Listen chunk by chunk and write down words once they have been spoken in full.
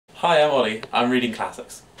Hi, I'm Ollie. I'm reading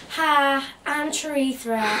classics. Hi, I'm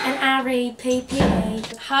Teresa and I read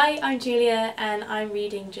PPA. Hi, I'm Julia and I'm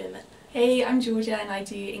reading German. Hey, I'm Georgia and I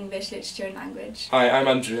do English, Literature and Language. Hi, I'm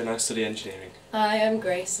Andrew and I study engineering. Hi, I'm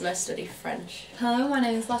Grace and I study French. Hello, my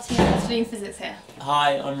name is Lottie and I'm studying physics here.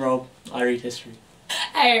 Hi, I'm Rob. I read history.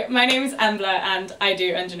 Hey, my name is Embla and I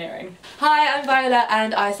do engineering. Hi, I'm Viola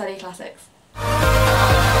and I study classics.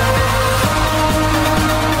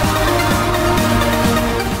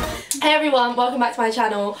 Hey everyone, welcome back to my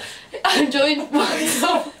channel. I'm joined by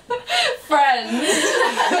some friends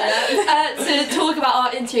to talk about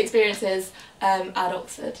our interview experiences at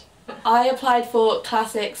Oxford. I applied for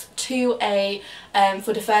Classics 2A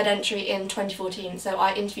for deferred entry in 2014, so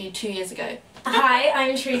I interviewed 2 years ago. Hi,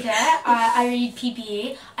 I'm Teresa. I read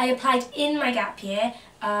PPE. I applied in my gap year,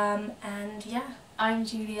 and yeah. I'm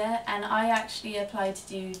Julia and I actually applied to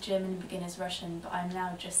do German Beginners Russian, but I'm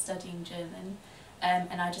now just studying German.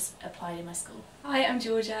 And I just applied in my school. Hi, I'm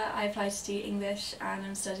Georgia. I applied to do English and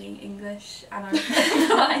I'm studying English and I'm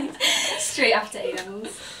applied straight after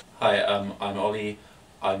A-levels. Hi, I'm Ollie.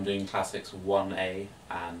 I'm doing Classics 1A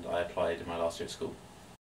and I applied in my last year at school.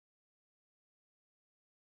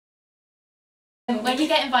 When you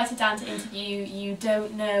get invited down to interview, you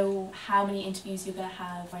don't know how many interviews you're going to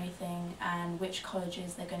have or anything and which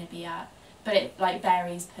colleges they're going to be at. But it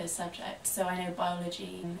varies per subject. So I know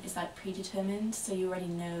biology is predetermined, so you already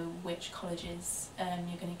know which colleges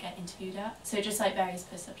you're going to get interviewed at. So it just varies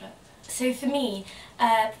per subject. So for me,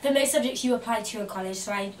 for most subjects you apply to a college,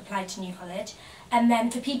 so I applied to New College. And then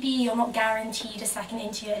for PPE you're not guaranteed a second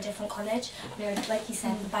interview at a different college. You know, like you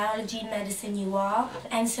said, for biology, medicine you are.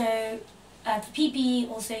 And so for PPE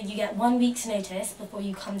also you get 1 week's notice before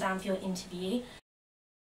you come down for your interview.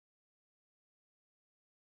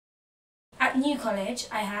 At New College,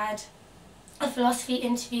 I had a philosophy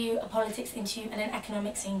interview, a politics interview and an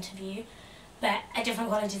economics interview, but at different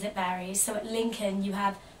colleges it varies. So at Lincoln you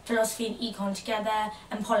have philosophy and econ together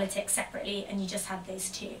and politics separately, and you just have those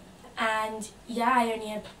two. And yeah,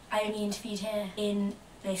 I only interviewed here in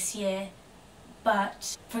this year,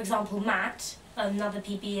 but for example Matt, another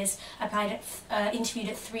PB, is interviewed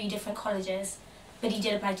at 3 different colleges, but he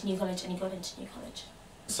did apply to New College and he got into New College.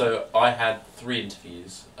 So I had 3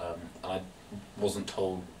 interviews. I wasn't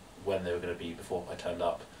told when they were going to be before I turned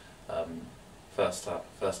up. First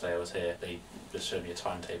day I was here, they just showed me a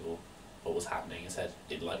timetable, what was happening, and said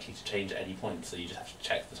it's likely to change at any point. So you just have to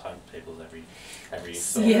check the timetables every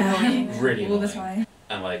sort of really all annoying. the time.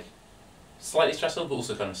 And slightly stressful, but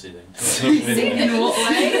also kind of soothing. Soothing in what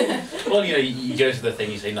way? Well, you know, you go to the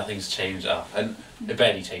thing, you say nothing's changed, and it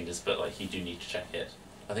barely changes, but you do need to check it.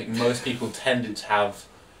 I think most people tended to have,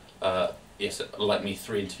 yes, like me,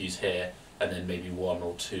 3 interviews here, and then maybe 1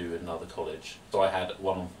 or 2 in another college. So I had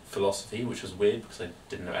one on philosophy, which was weird because I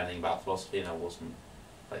didn't know anything about philosophy, and it wasn't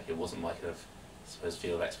my kind of, I suppose,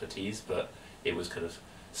 field of expertise, but it was kind of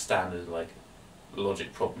standard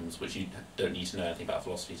logic problems which you don't need to know anything about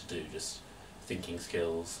philosophy to do, just thinking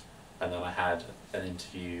skills. And then I had an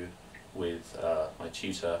interview with my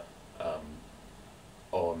tutor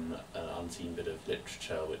on an unseen bit of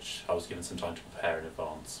literature, which I was given some time to prepare in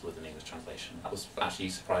advance with an English translation. That was actually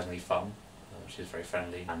surprisingly fun. She was very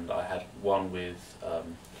friendly. And I had one with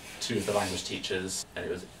 2 of the language teachers, and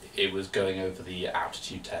it was going over the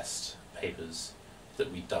aptitude test papers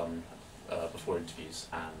that we'd done before interviews,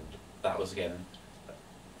 and that was again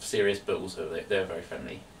serious, but also they were very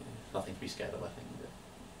friendly. Nothing to be scared of. I think that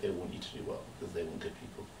they want you to do well because they want good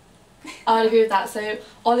people. I agree with that. So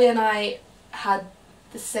Ollie and I had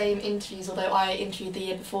the same interviews, although I interviewed the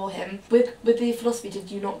year before him. With the philosophy, did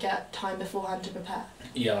you not get time beforehand to prepare?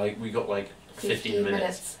 Yeah, we got 15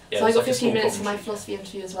 minutes. Yeah, so I got 15 minutes for my philosophy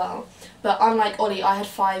interview as well. But unlike Ollie, I had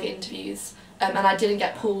 5 interviews and I didn't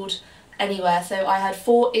get pulled anywhere. So I had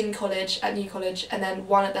 4 in college at New College and then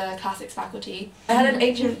 1 at the classics faculty. I had an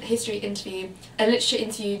ancient history interview, a literature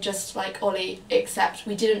interview just like Ollie, except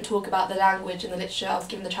we didn't talk about the language and the literature. I was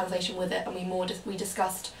given the translation with it, and we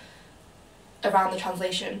discussed around the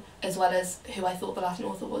translation as well as who I thought the Latin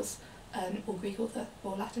author was. Or Greek author,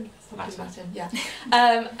 or Latin, Latin, yeah.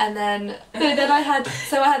 And then I had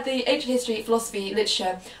the ancient history, philosophy,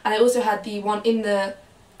 literature, and I also had the one in the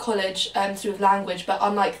college to do with language, but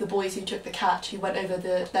unlike the boys who took the CAT, who went over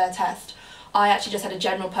their test, I actually just had a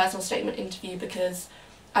general personal statement interview because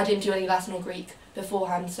I didn't do any Latin or Greek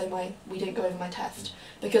beforehand, so we didn't go over my test.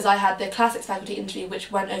 Because I had the classics faculty interview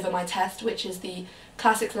which went over my test, which is the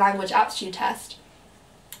classics language aptitude test,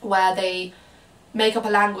 where they make up a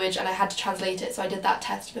language and I had to translate it, so I did that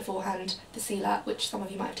test beforehand, the CLAT, which some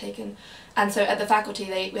of you might have taken. And so at the faculty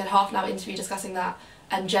we had half an hour interview discussing that,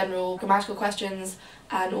 and general grammatical questions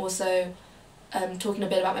and also talking a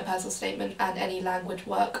bit about my personal statement and any language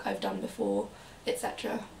work I've done before,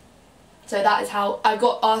 etc. So that is how I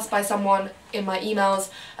got asked by someone in my emails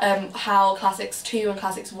how Classics 2 and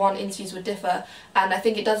Classics 1 interviews would differ, and I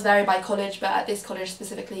think it does vary by college, but at this college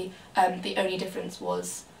specifically the only difference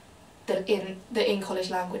was the in-college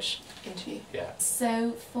language interview. Yeah.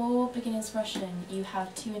 So for beginners Russian you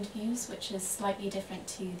have 2 interviews, which is slightly different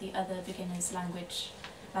to the other beginners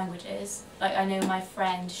languages. Like I know my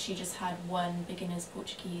friend, she just had 1 beginners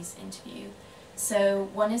Portuguese interview. So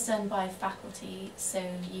one is done by faculty, so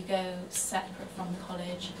you go separate from the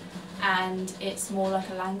college, and it's more like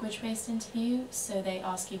a language-based interview, so they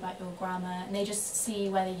ask you about your grammar and they just see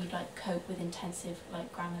whether you'd like cope with intensive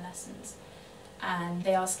like grammar lessons. And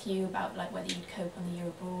they ask you about like whether you'd cope on the year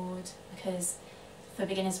abroad, because for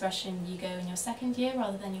beginners Russian you go in your 2nd year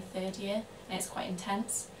rather than your 3rd year, and it's quite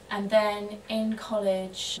intense. And then in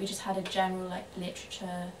college we just had a general like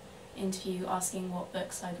literature interview asking what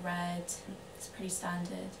books I'd read. It's pretty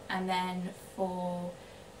standard. And then for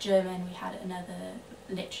German we had another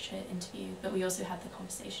literature interview, but we also had the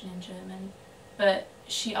conversation in German. But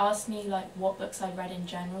she asked me like what books I'd read in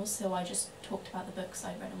general, so I just talked about the books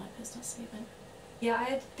I'd read on my personal statement. Yeah, I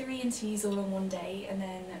had 3 interviews all on one day, and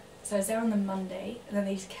then so I was there on the Monday, and then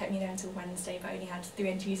they just kept me there until Wednesday, but I only had 3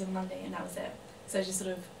 interviews on Monday and that was it. So I was just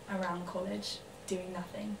sort of around college doing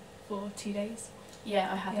nothing for 2 days.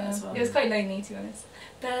 Yeah, I had that as well. It was quite lonely, to be honest.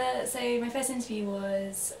 But so my first interview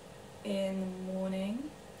was in the morning.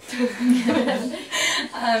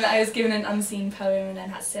 I was given an unseen poem and then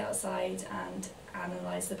had to sit outside and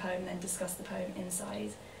analyse the poem and then discuss the poem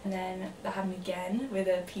inside. And then that happened again with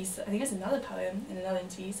a piece, I think it was another poem in another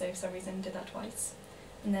interview, so for some reason I did that twice.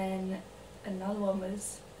 And then another one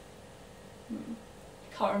was,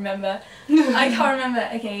 can't remember. I can't remember,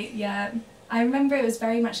 okay, yeah. I remember it was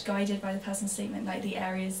very much guided by the personal statement, like the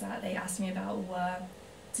areas that they asked me about were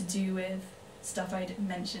to do with stuff I'd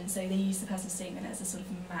mentioned, so they used the personal statement as a sort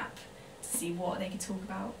of map to see what they could talk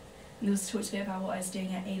about. And they also talked a bit about what I was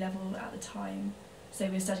doing at A-level at the time. So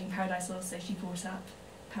we were studying Paradise Lost, so she brought up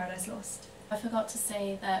Paradise Lost. I forgot to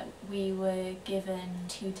say that we were given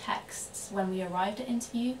 2 texts when we arrived at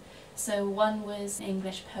interview. So one was an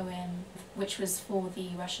English poem, which was for the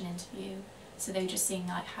Russian interview. So they were just seeing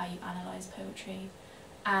like how you analyse poetry.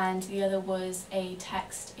 And the other was a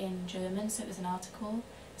text in German, so it was an article.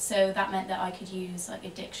 So that meant that I could use like a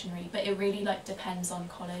dictionary, but it really like depends on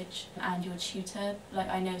college and your tutor. Like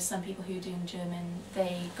I know some people who are doing German,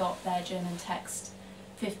 they got their German text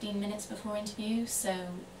 15 minutes before interview, so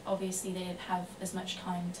obviously they didn't have as much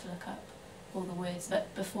time to look up all the words.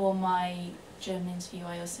 But before my German interview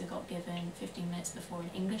I also got given 15 minutes before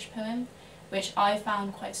an English poem, which I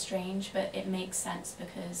found quite strange, but it makes sense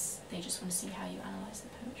because they just want to see how you analyse the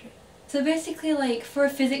poetry. So basically, like for a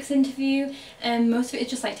physics interview, most of it is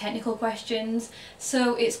just like technical questions.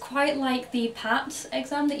 So it's quite like the PAT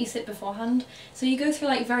exam that you sit beforehand. So you go through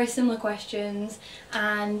like very similar questions,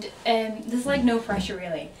 and there's like no pressure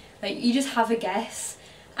really. Like you just have a guess,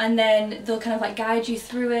 and then they'll kind of like guide you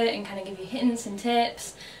through it and kind of give you hints and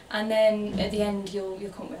tips, and then at the end you'll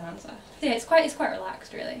come up with an answer. So yeah, it's quite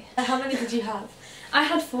relaxed really. How many did you have? I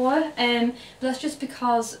had 4, but that's just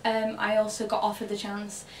because I also got offered the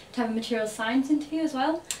chance to have a materials science interview as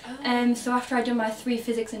well. Oh. So after I'd done my 3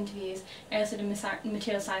 physics interviews, I also did a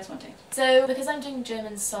materials science one too. So because I'm doing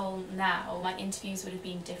German Seoul now, my interviews would have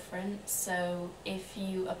been different. So if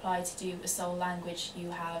you apply to do a Seoul language,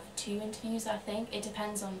 you have 2 interviews, I think. It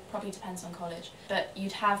probably depends on college. But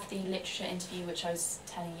you'd have the literature interview, which I was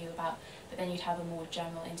telling you about, but then you'd have a more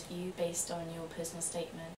general interview based on your personal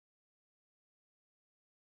statement.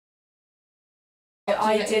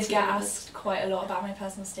 I did get asked quite a lot about my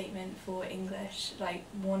personal statement for English. Like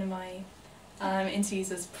one of my interviews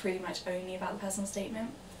was pretty much only about the personal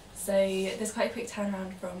statement. So there's quite a quick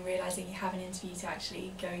turnaround from realising you have an interview to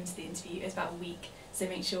actually going to the interview. It's about a week. So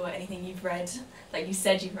make sure anything you've read, like you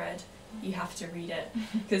said you've read, you have to read it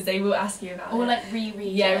because they will ask you about it. Or like reread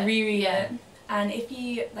it. Yeah, reread it. And if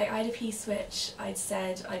you, like I had a piece which I'd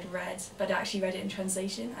said I'd read, but I actually read it in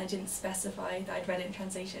translation. I didn't specify that I'd read it in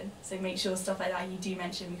translation. So make sure stuff like that you do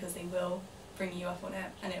mention because they will bring you up on it,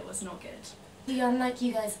 and it was not good. Unlike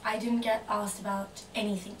you guys, I didn't get asked about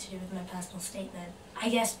anything to do with my personal statement. I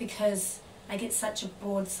guess because like it's such a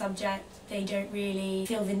broad subject, they don't really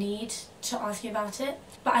feel the need to ask you about it.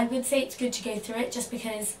 But I would say it's good to go through it just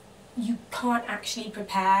because you can't actually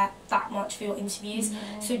prepare that much for your interviews. No.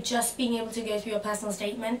 So just being able to go through your personal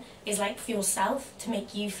statement is like for yourself, to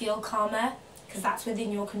make you feel calmer, because that's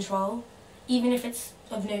within your control, even if it's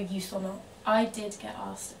of no use or not. I did get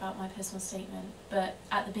asked about my personal statement, but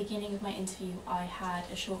at the beginning of my interview I had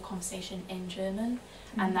a short conversation in German,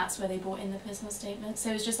 and that's where they brought in the personal statement. So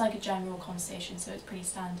it was just like a general conversation, so it's pretty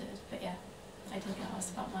standard. But yeah, I did get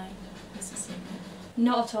asked about my personal statement.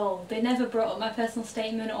 Not at all. They never brought up my personal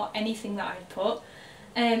statement or anything that I'd put.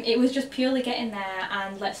 It was just purely get in there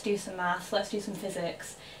and let's do some maths, let's do some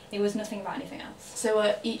physics. It was nothing about anything else. So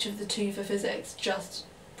are each of the 2 for physics just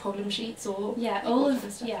problem sheets or? Yeah,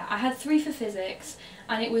 I had 3 for physics,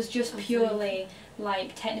 and it was just purely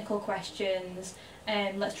like technical questions,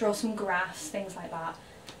 let's draw some graphs, things like that.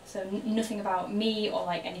 So nothing about me or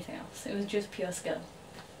like anything else. It was just pure skill.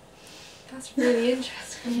 That's really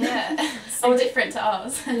interesting. Yeah, so different to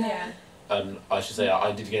ours. Yeah. And I should say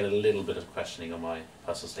I did get a little bit of questioning on my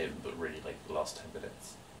personal statement, but really like the last 10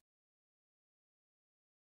 minutes.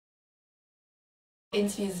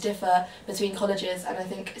 Interviews differ between colleges, and I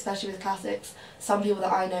think especially with classics, some people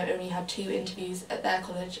that I know only had 2 interviews at their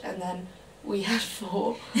college and then we had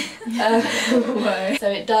 4. So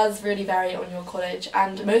it does really vary on your college,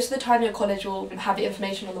 and most of the time your college will have the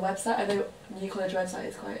information on the website. I know New College website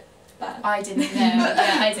is quite bad. I didn't know.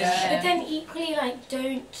 Yeah, I didn't know. But then equally, like,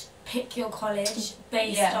 don't pick your college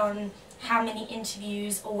based on how many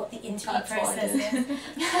interviews or what the interview process is. Really?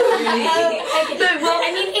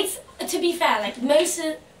 I mean, it's, to be fair, like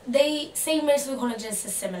they say most of the colleges are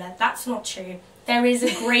similar. That's not true. There is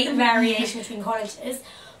a great variation between colleges,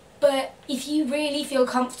 but if you really feel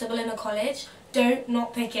comfortable in a college, don't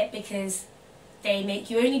not pick it because they make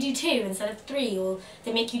you only do 2 instead of 3, or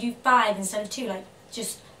they make you do 5 instead of 2. Like,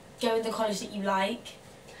 just go with the college that you like.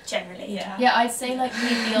 Generally, yeah, I'd say like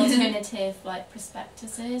read the alternative like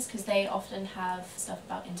prospectuses, because they often have stuff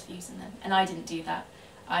about interviews in them, and I didn't do that.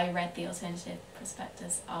 I read the alternative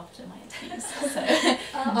prospectus after my interviews.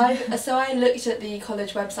 So I looked at the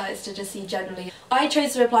college websites to just see generally. I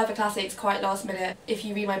chose to apply for classics quite last minute. If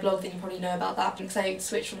you read my blog, then you probably know about that, because I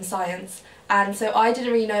switched from science, and so I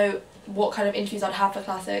didn't really know what kind of interviews I'd have for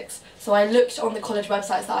classics. So I looked on the college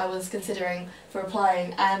websites that I was considering for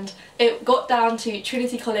applying, and it got down to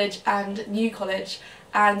Trinity College and New College.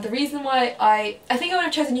 And the reason why I think I would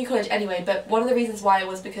have chosen New College anyway, but one of the reasons why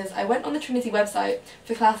was because I went on the Trinity website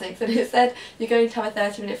for classics and it said you're going to have a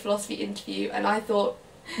 30-minute philosophy interview, and I thought,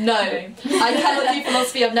 no, I cannot do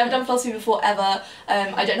philosophy. I've never done philosophy before ever.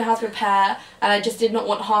 I don't know how to prepare, and I just did not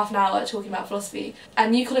want half an hour talking about philosophy.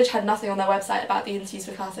 And New College had nothing on their website about the interviews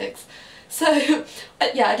for classics. So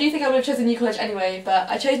yeah, I do think I would have chosen New College anyway, but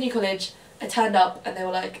I chose New College. I turned up and they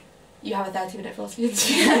were like, you have a 30-minute philosophy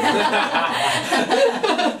interview.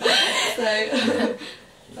 So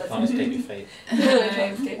you can't escape your fate.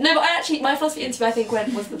 No, but my philosophy interview I think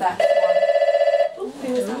was the best one. Ooh,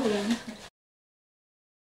 who was that one?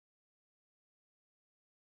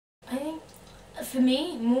 I think for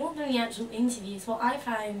me, more than the actual interviews, what I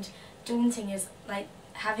found daunting is like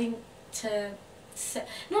having to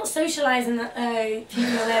not socialise and that, oh,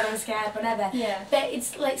 people are there, I'm scared, whatever. Yeah. But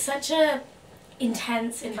it's like such a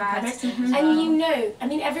intense environment, and you know, I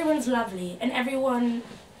mean, everyone's lovely and everyone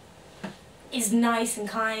is nice and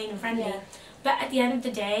kind and friendly, but at the end of the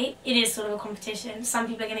day, it is sort of a competition. Some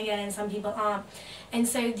people are going to get in, some people aren't, and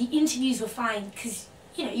so the interviews were fine because,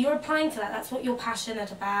 you know, you're applying for that, that's what you're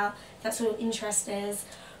passionate about, that's what your interest is.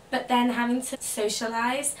 But then having to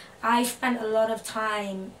socialise, I spent a lot of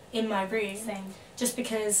time in my room. Same. Just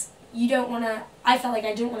because you don't want to, I felt like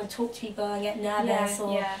I didn't want to talk to people and get nervous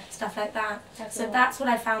or stuff like that. So that's what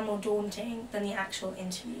I found more daunting than the actual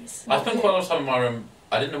interviews. I spent quite a lot of time in my room.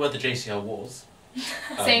 I didn't know where the JCR was.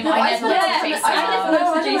 Same, I never went to JCR. I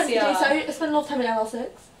never JCR. So I spent a lot of time in LL6.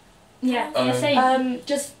 Yeah, same.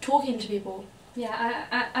 Just talking to people.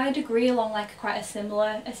 Yeah, I'd agree along like quite a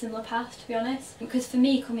similar path, to be honest. Because for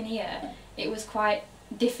me, coming here, it was quite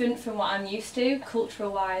different from what I'm used to.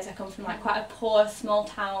 Cultural wise, I come from like quite a poor small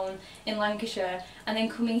town in Lancashire, and then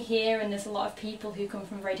coming here and there's a lot of people who come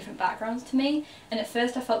from very different backgrounds to me, and at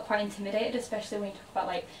first I felt quite intimidated, especially when you talk about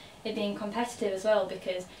like it being competitive as well,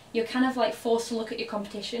 because you're kind of like forced to look at your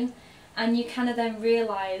competition, and you kind of then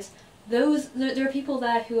realise there are people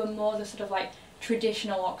there who are more the sort of like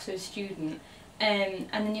traditional Oxford student, and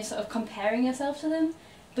then you're sort of comparing yourself to them.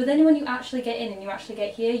 But then when you actually get in and you actually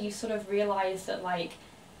get here, you sort of realise that like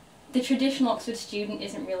the traditional Oxford student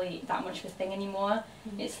isn't really that much of a thing anymore.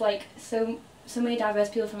 It's like so many diverse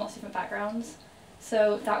people from lots of different backgrounds.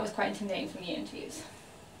 So that was quite intimidating for me in interviews.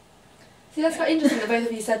 See, that's quite interesting that both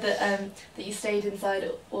of you said that that you stayed inside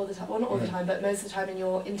all the time, well not all the time, but most of the time in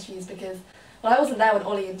your interviews, because, well, I wasn't there when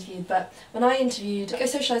Ollie interviewed, but when I interviewed, I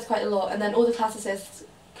socialised quite a lot, and then all the classicists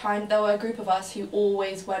there were a group of us who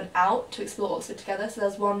always went out to explore Oxford together. So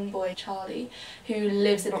there's one boy, Charlie, who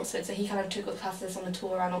lives in Oxford, so he kind of took all the classics on a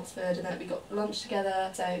tour around Oxford, and then we got lunch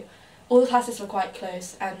together. So all the classics were quite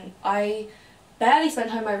close, and I barely spent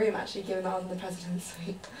home in my room actually, given that I was in the President's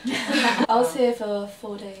Suite. I was here for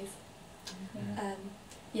 4 days.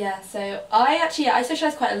 Yeah, so I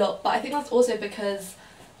socialised quite a lot, but I think that's also because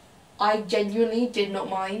I genuinely did not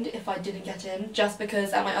mind if I didn't get in, just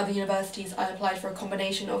because at my other universities I applied for a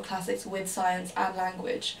combination of classics with science and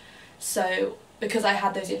language. So because I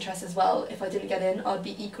had those interests as well, if I didn't get in, I'd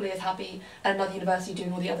be equally as happy at another university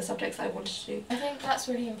doing all the other subjects I wanted to do. I think that's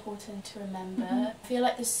really important to remember. I feel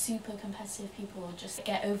like the super competitive people just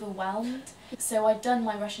get overwhelmed. So I'd done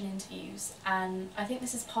my Russian interviews, and I think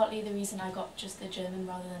this is partly the reason I got just the German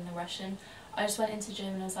rather than the Russian. I just went into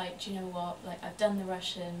German and I was like, do you know what, like I've done the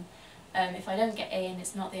Russian, if I don't get in,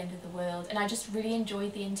 it's not the end of the world. And I just really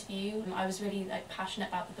enjoyed the interview. I was really like passionate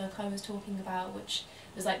about the book I was talking about, which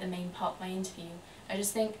was like the main part of my interview. I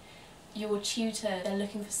just think your tutor, they're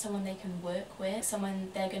looking for someone they can work with,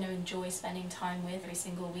 someone they're going to enjoy spending time with every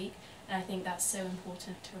single week, and I think that's so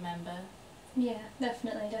important to remember. Yeah,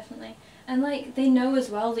 definitely, definitely. And like they know as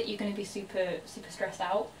well that you're going to be super stressed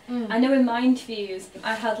out. I know in my interviews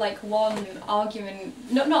I had like one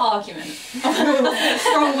argument, not argument,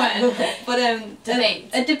 strong word, but a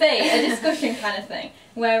discussion kind of thing,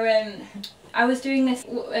 where I was doing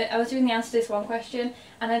the answer to this one question,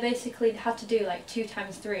 and I basically had to do like 2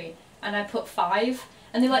 times 3, and I put 5,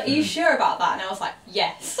 and they were like, are you sure about that? And I was like,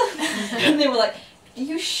 yes. And they were like, are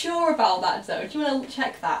you sure about that though? Do you want to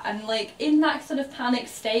check that? And like in that sort of panic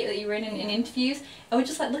state that you were in interviews, I was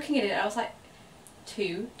just like looking at it and I was like,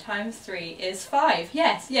 2 times 3 is 5.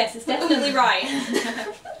 Yes, it's definitely right.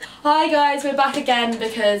 Hi guys, we're back again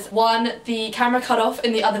because 1, the camera cut off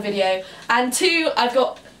in the other video, and 2, I've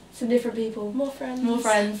got some different people, more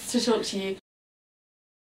friends to talk to you.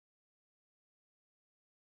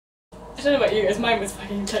 I don't know about you guys, mine was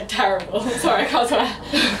fucking like terrible. Sorry, I can't swear.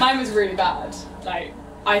 Mine was really bad. Like,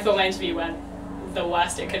 I thought my interview went the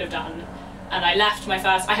worst it could have done. And I left my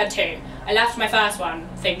first, I had 2. I left my first one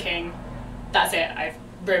thinking, that's it, I've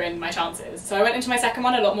ruined my chances. So I went into my second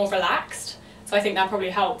one a lot more relaxed. So I think that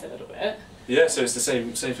probably helped a little bit. Yeah, so it's the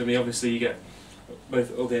same for me. Obviously you get,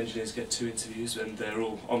 all the engineers get 2 interviews and they're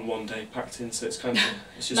all on one day packed in, so it's kind of,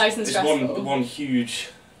 it's just nice and stressful. one huge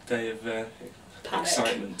day of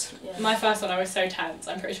excitement. Yeah. My first one I was so tense,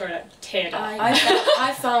 I'm pretty sure I like teared up.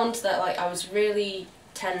 I found that like I was really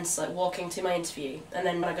tense like walking to my interview, and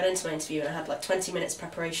then when I got into my interview and I had like 20 minutes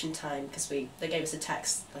preparation time because they gave us a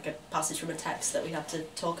text, like a passage from a text that we had to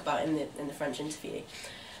talk about in the French interview,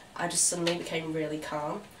 I just suddenly became really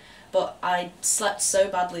calm. But I slept so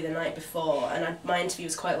badly the night before, and my interview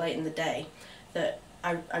was quite late in the day, that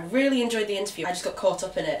I really enjoyed the interview. I just got caught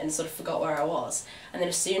up in it and sort of forgot where I was. And then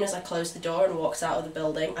as soon as I closed the door and walked out of the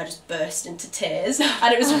building, I just burst into tears.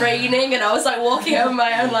 And it was raining, and I was like walking on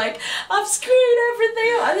my own like, I've screwed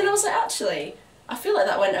everything up. And then I was like, actually, I feel like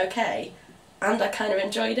that went okay. And I kind of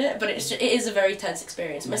enjoyed it, but it is a very tense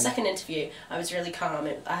experience. My second interview, I was really calm.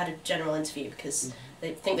 I had a general interview because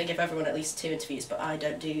they think they give everyone at least 2 interviews, but I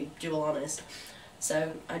don't do dual honours.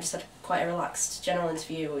 So I just had quite a relaxed general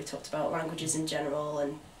interview where we talked about languages in general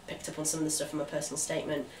and picked up on some of the stuff from my personal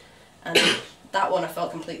statement. And that one I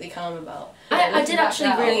felt completely calm about. I did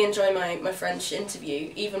actually really enjoy my French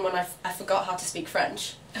interview, even when I forgot how to speak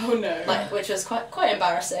French. Oh no. Like, which was quite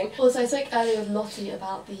embarrassing. Also, I spoke earlier with Lottie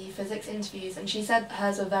about the physics interviews, and she said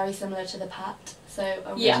hers were very similar to the PAT. So I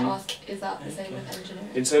want to ask, is that the same with engineering?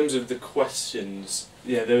 In terms of the questions,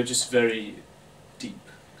 yeah, they were just very deep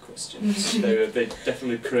questions. they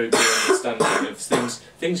definitely probed your understanding of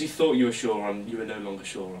things you thought you were sure on, you were no longer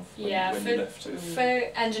sure of when you left. For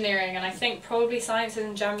engineering, and I think probably sciences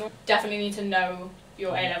in general, definitely need to know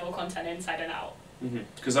your A-level content inside and out.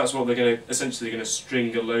 Because that's what they're going to, essentially they're going to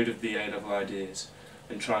string a load of the A-level ideas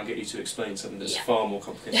and try and get you to explain something that's far more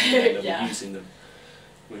complicated than A-level using them,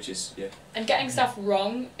 which is, And getting stuff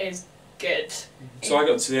wrong is good. So I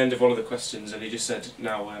got to the end of one of the questions and he just said,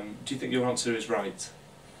 now, do you think your answer is right?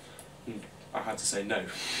 And I had to say no.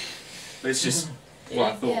 But it's just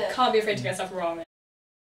what I thought. Can't be afraid to get stuff wrong.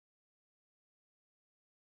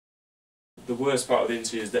 The worst part of the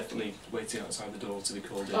interview is definitely waiting outside the door to be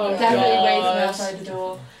called in. Oh, definitely waiting outside the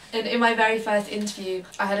door. In my very first interview,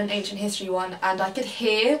 I had an ancient history one, and I could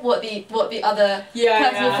hear what the other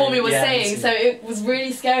person before me was saying. So it was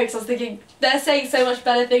really scary because I was thinking they're saying so much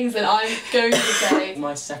better things than I'm going to say.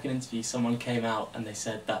 My second interview, someone came out and they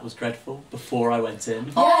said that was dreadful before I went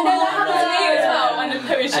in. Oh, no, that happened to me as well. And the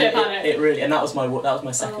poetry panic. It really, and that was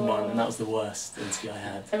my second one, and that was the worst interview I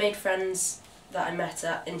had. I made friends that I met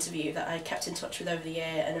at interview that I kept in touch with over the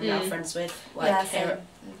year and am now friends with. Like,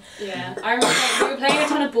 yeah, I remember we were playing a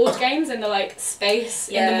ton of board games in the like space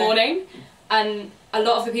in the morning, and a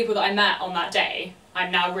lot of the people that I met on that day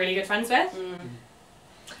I'm now really good friends with.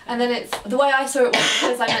 And then it's, the way I saw it was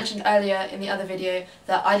because I mentioned earlier in the other video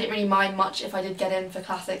that I didn't really mind much if I did get in for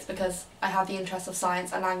classics because I have the interest of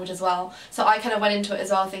science and language as well. So I kind of went into it as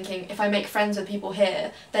well thinking if I make friends with people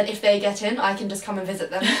here, then if they get in, I can just come and visit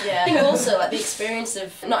them. Yeah, I think also like the experience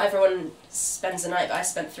of, not everyone spends a night, but I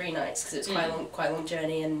spent 3 nights because it was quite a long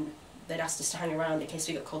journey, and they'd asked us to hang around in case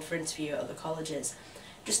we got called for interview at other colleges.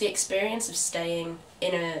 Just the experience of staying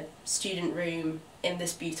in a student room in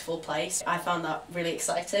this beautiful place, I found that really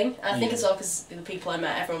exciting. And I think as well because the people I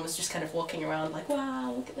met, everyone was just kind of walking around like,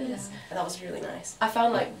 wow, look at this. And that was really nice. I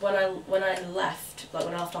found like when I left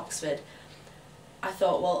Oxford, I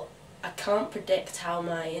thought, well, I can't predict how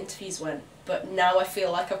my interviews went, but now I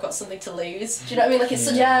feel like I've got something to lose. Do you know what I mean? Like it's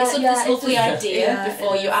such this lovely idea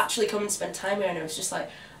before you actually come and spend time here, and it was just like,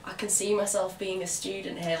 I can see myself being a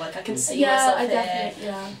student here, like I can see myself here.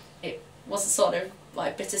 It was a sort of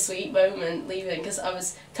like bittersweet moment leaving because I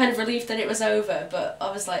was kind of relieved that it was over, but I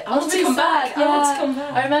was like, I want to come back. I want to come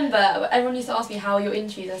back. I remember everyone used to ask me how your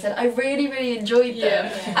interviews. I said I really enjoyed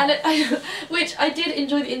them, and which I did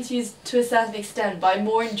enjoy the interviews to a certain extent, but I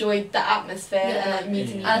more enjoyed the atmosphere and like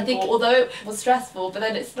meeting new people. Although it was stressful, but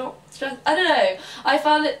then it's not stress. I don't know. I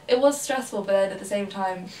found it was stressful, but then at the same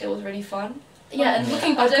time it was really fun. Yeah, and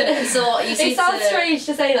looking back at it, it's a lot easier. It sounds strange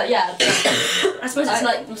to say that, I suppose it's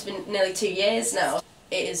like, must have been nearly 2 years now.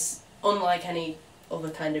 It is unlike any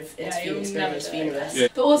other kind of interview experience for university.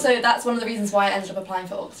 But also, that's one of the reasons why I ended up applying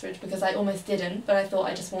for Oxford, because I almost didn't, but I thought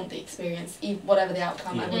I just want the experience, whatever the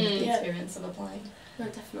outcome, I wanted the experience of applying. No,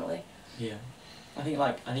 definitely. Yeah. I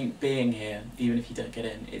think being here, even if you don't get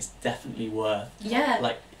in, it's definitely worth. Yeah.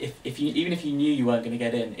 Like even if you knew you weren't going to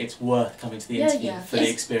get in, it's worth coming to the interview for the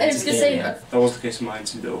experience. That was the case in my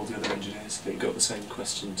interview, that all the other engineers I think got the same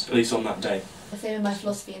questions, at least on that day. The same in my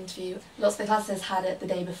philosophy interview. Lots of the classes had it the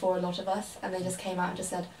day before, a lot of us, and they just came out and just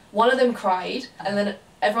said, one of them cried, and then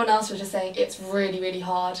everyone else was just saying it's really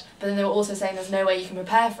hard, but then they were also saying there's no way you can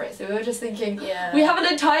prepare for it. So we were just thinking, we have an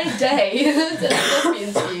entire day to the philosophy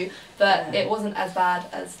interview, but it wasn't as bad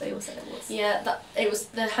as they all said it was. Yeah,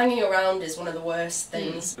 the hanging around is one of the worst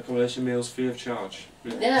things. Accommodation meals free of charge.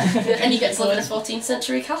 Yeah, and you get to live in a 14th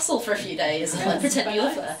century castle for a few days and like pretend you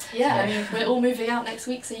live there. Yeah, I mean we're all moving out next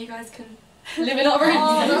week, so you guys can live in our room.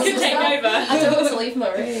 You can take over. I don't want to leave my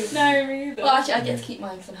room. No, me either. Well, actually, I get to keep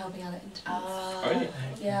mine because I'm helping out at interviews.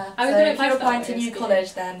 Yeah. I was so if you're applying to new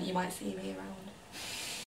college, then you might see me around.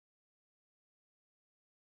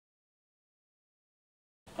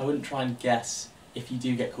 I wouldn't try and guess if you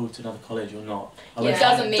do get called to another college or not. It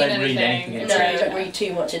doesn't mean don't read anything into No, it. don't read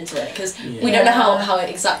too much into it because we don't know how it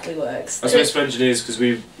exactly works. I suppose for engineers, because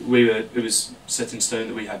it was set in stone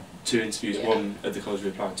that we had 2 interviews, one at the college we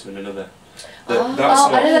applied to and another. I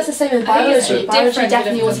know that's the same with biology. Biology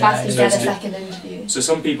definitely automatically get a second interview. So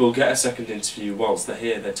some people get a second interview whilst they're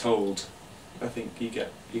here. They're told, I think you're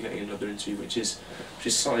getting another interview, which is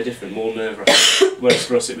slightly different, more nerve-wracking. Whereas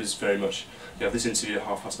for us, it was very much, you have this interview at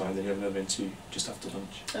 9:30, then you have another interview just after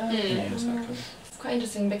lunch. It's quite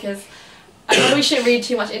interesting because I know we shouldn't read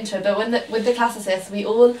too much into it, but with the classicists,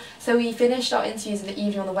 we finished our interviews in the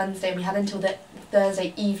evening on the Wednesday, and we had until the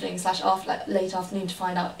Thursday evening / late afternoon to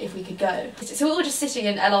find out if we could go. So we were all just sitting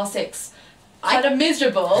in LR6, kind of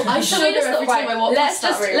miserable. I shudder every time I walk past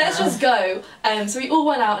that room. Let's just go. So we all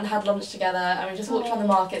went out and had lunch together, and we just walked around the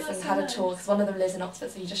markets and had a tour, because one of them lives in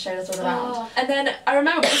Oxford, so he just showed us all around. And then I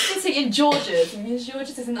remember we were sitting in George's, and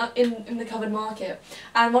George's is in the covered market,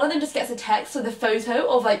 and one of them just gets a text with a photo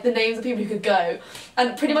of like the names of people who could go,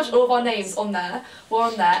 and pretty much all of our names were on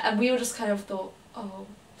there, and we all just kind of thought, oh.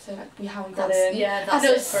 So like we haven't got in. Yeah, that's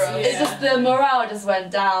it for us. It's just the morale just went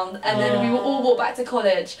down, and then we were all walked back to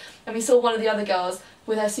college, and we saw one of the other girls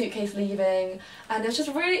with her suitcase leaving, and it was just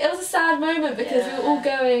it was a sad moment because we were all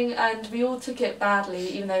going and we all took it badly,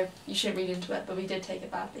 even though you shouldn't read into it, but we did take it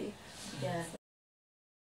badly. Yeah.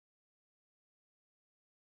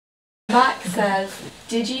 Max says,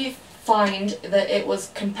 did you find that it was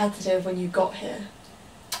competitive when you got here?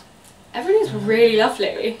 Everything's really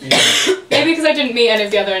lovely. Maybe because I didn't meet any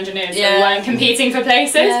of the other engineers and weren't competing for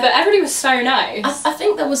places, but everybody was so nice. I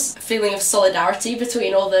think there was a feeling of solidarity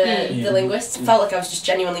between all the linguists. It felt like I was just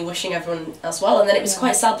genuinely wishing everyone else well, and then it was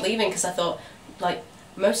quite sad leaving because I thought, like,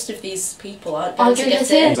 most of these people aren't I'll going to get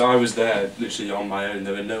get in. I was there literally on my own.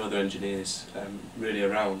 There were no other engineers really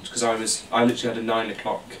around because I literally had a 9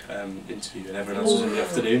 o'clock interview and everyone else was in the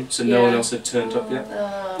afternoon, so no one else had turned up yet.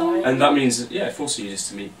 And that means, yeah, it forces you just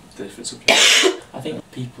to meet the different subjects. I think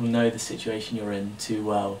people know the situation you're in too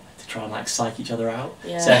well to try and like psych each other out.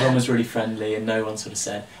 Yeah. So everyone was really friendly and no one sort of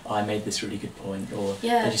said, oh, I made this really good point, or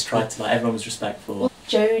Yeah. they just tried to, like, everyone was respectful.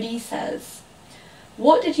 Jodie says,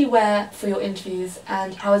 what did you wear for your interviews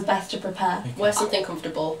and how is best to prepare? Wear something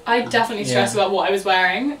comfortable. I definitely stress about what I was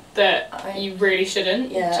wearing, that you really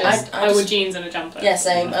shouldn't. Yeah, Just, I wore jeans and a jumper. Yeah,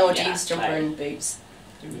 same. I wore jeans, jumper and boots.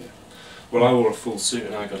 Yeah. Well, I wore a full suit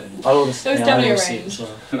and I got in. I wore the, It was definitely I wore a suit range. as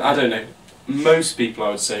well. And I don't know. Most people, I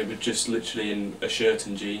would say, were just literally in a shirt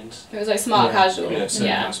and jeans. It was like smart Yeah. casual. Yeah, so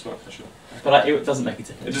Yeah. smart casual. But like, it doesn't make a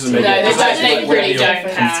difference. It doesn't No, make they a difference. don't. They really don't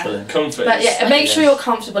care. Comfortable in. Comfort. But is- yeah, make sure you're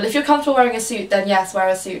comfortable. If you're comfortable wearing a suit, then yes, wear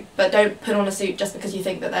a suit. But don't put on a suit just because you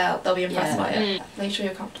think that they'll be impressed Yeah. by it. Make sure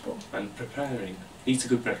you're comfortable. And preparing. Eat a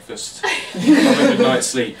good breakfast. Have a good night's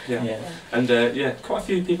sleep. Yeah. Yeah. And yeah, quite a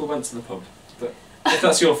few people went to the pub. But if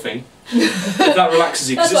that's your thing, if that relaxes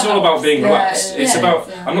you, because it's all about being relaxed. It's about.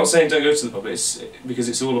 I'm not saying don't go to the pub. It's because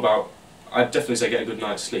it's all about. I'd definitely say get a good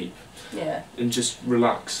night's sleep. Yeah. And just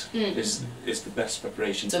relax is the best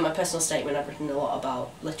preparation. So in my personal statement I've written a lot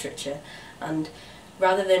about literature, and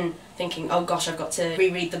rather than thinking, oh gosh, I've got to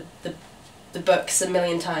reread the books a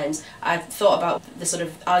million times, I've thought about the sort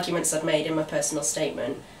of arguments I've made in my personal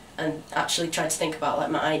statement and actually tried to think about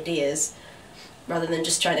like my ideas rather than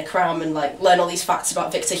just trying to cram and like learn all these facts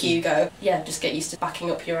about Victor Hugo. Yeah, just get used to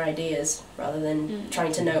backing up your ideas rather than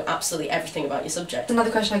trying to know absolutely everything about your subject.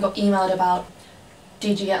 Another question I got emailed about,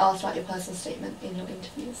 did you get asked about your personal statement in your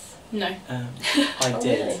interviews? No. I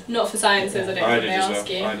did. Really? Not for sciences, I don't I think did they as well. ask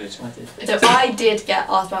you. I did. I did. So I did get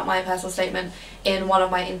asked about my personal statement in one of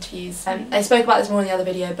my interviews. I spoke about this more in the other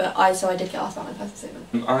video, but I did get asked about my personal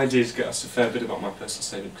statement. I did get asked a fair bit about my personal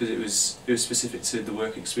statement because it was specific to the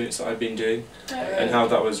work experience that I'd been doing and how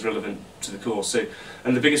that was relevant to the course. So,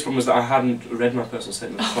 and the biggest problem was that I hadn't read my personal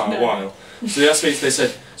statement for quite a while. So they asked me, they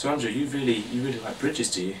said, "So Andrew, you really like bridges,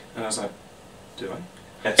 do you?" And I was like, "Do I?"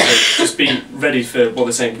 Yeah, so just be ready for what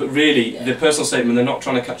they're saying. But really, the personal statement, they're not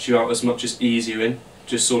trying to catch you out as much as ease you in.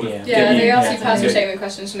 Just sort of Yeah, they ask you Yeah. personal statement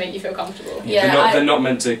questions to make you feel comfortable. Yeah, they're not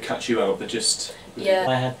meant to catch you out. They're just. Yeah.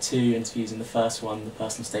 I had 2 interviews. In the first one, the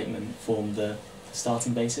personal statement formed the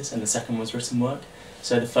starting basis, and the second was written work.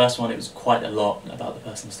 So the first one, it was quite a lot about the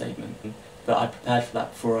personal statement, but I prepared for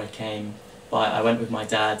that before I came. But I went with my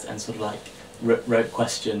dad and sort of like wrote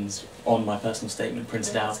questions on my personal statement,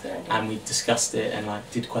 printed out, and we discussed it and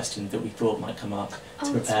like did questions that we thought might come up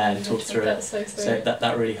to prepare and talk through it. That's so sweet. So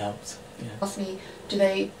that really helped. Yeah. Ask me, do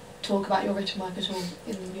they talk about your written work at all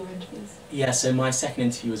in your interviews? Yeah, so my second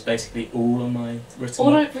interview was basically all on my written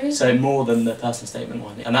All work. really? So more than the personal statement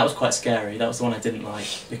one. And that was quite scary. That was the one I didn't like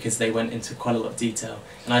because they went into quite a lot of detail.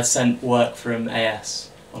 And I'd sent work from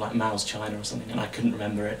AS on like Mao's China or something and I couldn't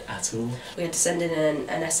remember it at all. We had to send in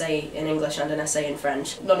an essay in English and an essay in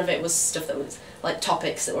French. None of it was stuff that was like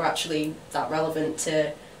topics that were actually that relevant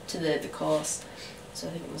to the course. So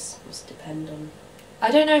I think it must depend on. I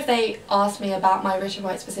don't know if they asked me about my written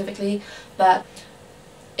work specifically, but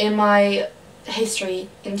in my history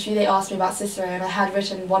interview they asked me about Cicero, and I had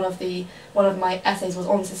written one of my essays was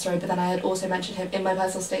on Cicero, but then I had also mentioned him in my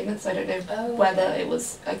personal statement, so I don't know whether it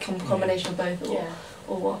was a combination of both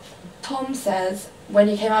or what. Tom says, when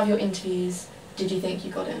you came out of your interviews, did you think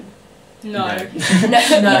you got in? No.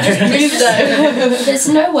 There's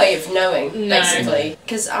no way of knowing, No. basically.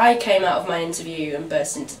 Because I came out of my interview and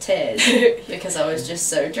burst into tears because I was just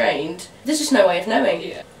so drained. There's just no way of knowing.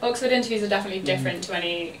 Yeah. Oxford interviews are definitely different to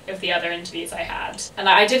any of the other interviews I had. And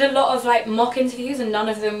like, I did a lot of like mock interviews and none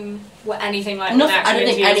of them were anything like an I actual don't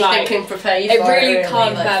think interview. anything Like, can prepare you it for really it,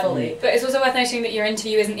 can't like, prepare fully. But it's also worth noting that your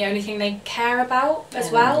interview isn't the only thing they care about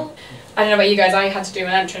as well. I don't know about you guys, I had to do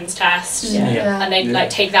an entrance test and they like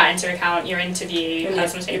take that into account, your interview, And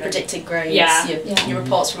personal your statement. predicted grades, your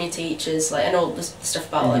reports from your teachers, like, and all the stuff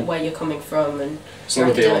about like where you're coming from and your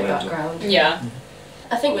academic background. Yeah.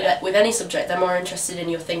 I think with any subject, they're more interested in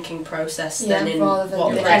your thinking process than in rather than what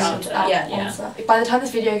the they end answer. answer. By the time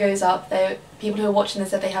this video goes up, people who are watching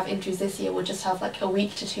this that they have interviews this year will just have like a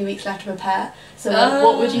week to 2 weeks left to prepare. So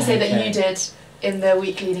what would you say that you did in the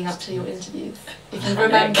week leading up to your interviews? If you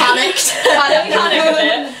remember. Panicked.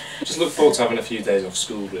 Just look forward to having a few days off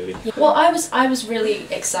school, really. Well, I was really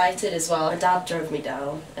excited as well. My dad drove me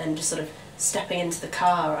down and just sort of stepping into the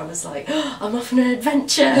car, I was like, oh, I'm off on an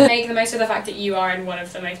adventure. Make the most of the fact that you are in one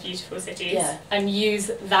of the most beautiful cities and use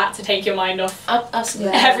that to take your mind off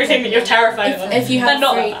absolutely everything that you're terrified of. If you have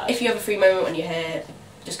not a free moment when you're here,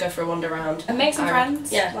 just go for a wander around. And make some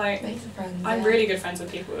friends. Yeah. Like, Make some friends. I'm really good friends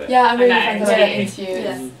with people. Yeah, I'm really good I friends met with in interview.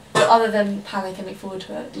 interview. Yeah. But other than panic and look forward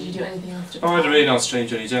to it, did you do anything else? I had a really nice train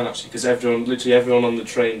journey down actually, because literally everyone on the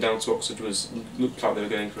train down to Oxford looked like they were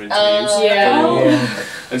going for interviews. Yeah.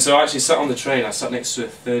 And so I actually sat on the train. I sat next to a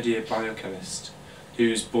third-year biochemist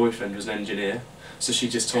whose boyfriend was an engineer. So she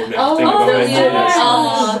just told me everything about engineers.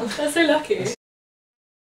 Oh, that's so lucky.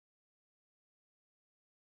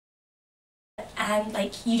 And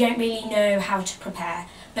like you don't really know how to prepare,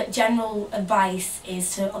 but general advice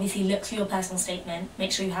is to obviously look through your personal statement,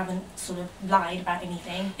 make sure you haven't sort of lied about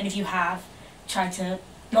anything, and if you have, try to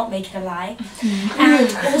not make it a lie.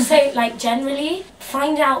 And also, like, generally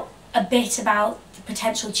find out a bit about the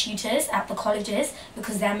potential tutors at the colleges,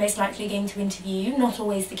 because they're most likely going to interview you. Not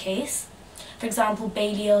always the case. For example,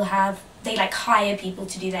 Balliol they like hire people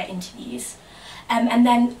to do their interviews, and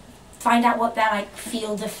then find out what their like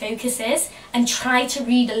field of focus is and try to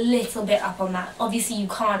read a little bit up on that. Obviously you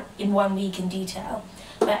can't in 1 week in detail,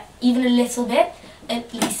 but even a little bit,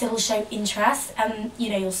 at least it'll show interest and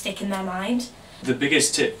you'll stick in their mind. The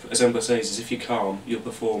biggest tip, as Emma says, is if you're calm, you'll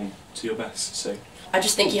perform to your best. So I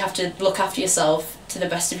just think you have to look after yourself to the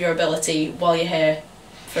best of your ability while you're here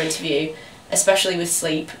for interview, especially with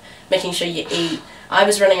sleep, making sure you eat. I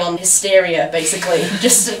was running on hysteria, basically,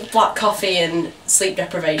 just black coffee and sleep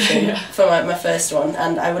deprivation for my first one,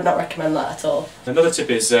 and I would not recommend that at all. another tip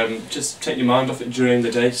is just take your mind off it during the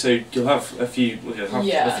day. So you'll have a few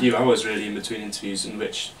hours really in between interviews in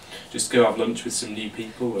which just go have lunch with some new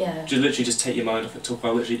people. Yeah. Just literally just take your mind off it. Talk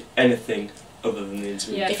about literally anything other than the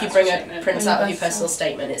interview. Yeah, if you bring a print out of your personal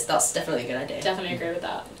statement, that's definitely a good idea. Definitely agree with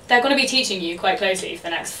that. They're going to be teaching you quite closely for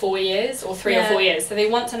the next 4 years or 3 or 4 years, so they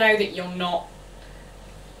want to know that you're not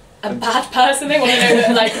a bad person. They want to know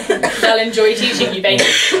that like they'll enjoy teaching you,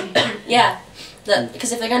 basically. Yeah,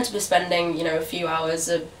 because if they're going to be spending a few hours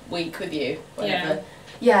a week with you, whatever.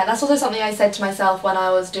 Yeah, that's also something I said to myself when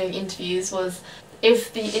I was doing interviews was,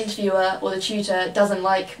 if the interviewer or the tutor doesn't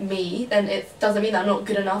like me, then it doesn't mean that I'm not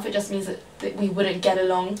good enough, it just means that we wouldn't get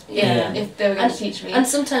along if they were going to teach me. And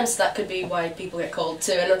sometimes that could be why people get called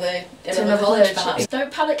to another college perhaps.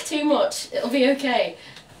 Don't panic too much, it'll be okay.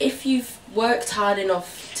 If you've worked hard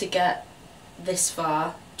enough to get this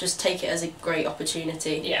far, just take it as a great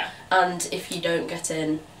opportunity. Yeah. And if you don't get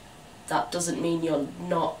in, that doesn't mean you're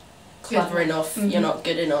not clever enough, you're not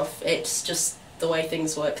good enough, it's just the way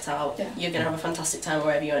things worked out. Yeah. You're going to have a fantastic time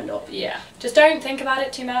wherever you end up. Yeah. Just don't think about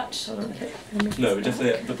it too much. No, we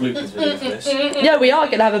definitely have the bloopers video for this. Yeah, we are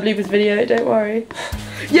going to have a bloopers video, don't worry.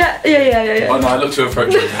 Yeah. Oh no, I look too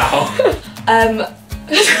appropriate now.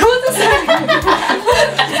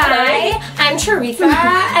 Hi, I'm Teresa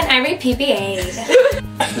and I'm a PPA.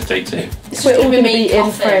 Take two. We're all going to be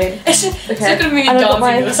in frame. It's going to be me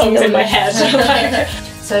dancing the songs in my head.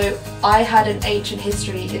 So I had an ancient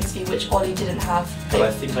history interview which Ollie didn't have. But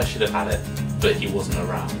I think I should have had it, but he wasn't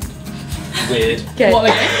around. Weird. Okay. What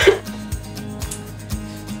again?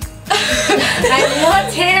 I'm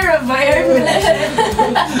not here of my own volition.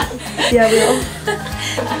 Yeah, we all.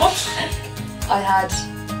 What? I had...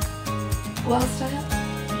 What else did I have?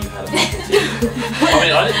 You had a I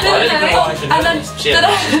mean, I didn't even know I should know this. She had a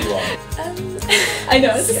I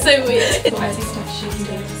know, it's so weird.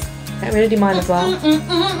 I'm going to do mine as well.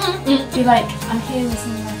 Be like, I'm here with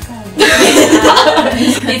some of my friends.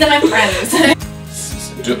 These are my friends.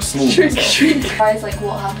 small. Guys, like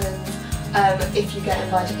what happens if you get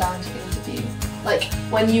invited down to interview? Like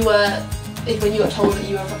when you got told that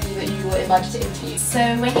you were invited to interview. So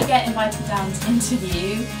when you get invited down to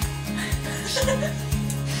interview...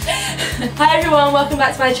 Hi everyone, welcome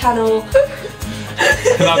back to my channel.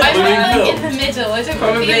 I'm like in the middle, I don't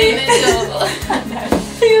want to be in the middle.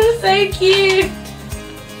 You're so cute.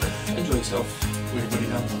 Enjoy yourself. We're really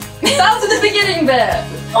down. That was at the beginning bit.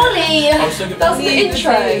 Ollie! That was the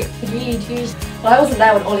intro. Well, I wasn't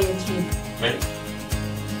there when Ollie interviewed. Really?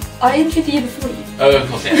 I interviewed the year before you. Oh, of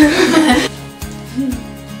course, yeah.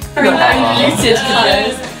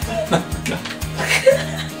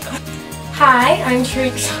 Hi, I'm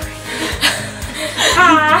Teresa.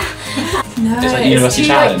 Hi. No, it's like University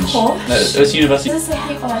Challenge. Like no, it was University. This is so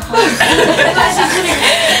hate what I can't.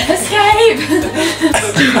 Escape!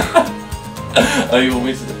 Oh, you want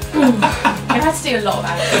me to do I had to do a lot of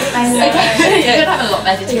editing. I know. You're going to have a lot of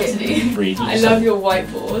editing to do. Read. I love your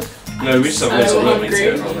whiteboard. No, we just have loads of learning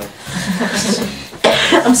to it.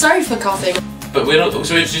 I'm sorry for coughing. But we're not.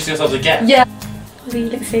 So we're introducing ourselves again. Yeah. Ollie, you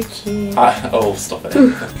look so cute. Oh, stop it.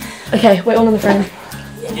 Okay, we're all on the phone.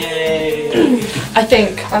 Yay!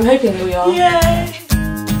 I'm hoping we are. Yay!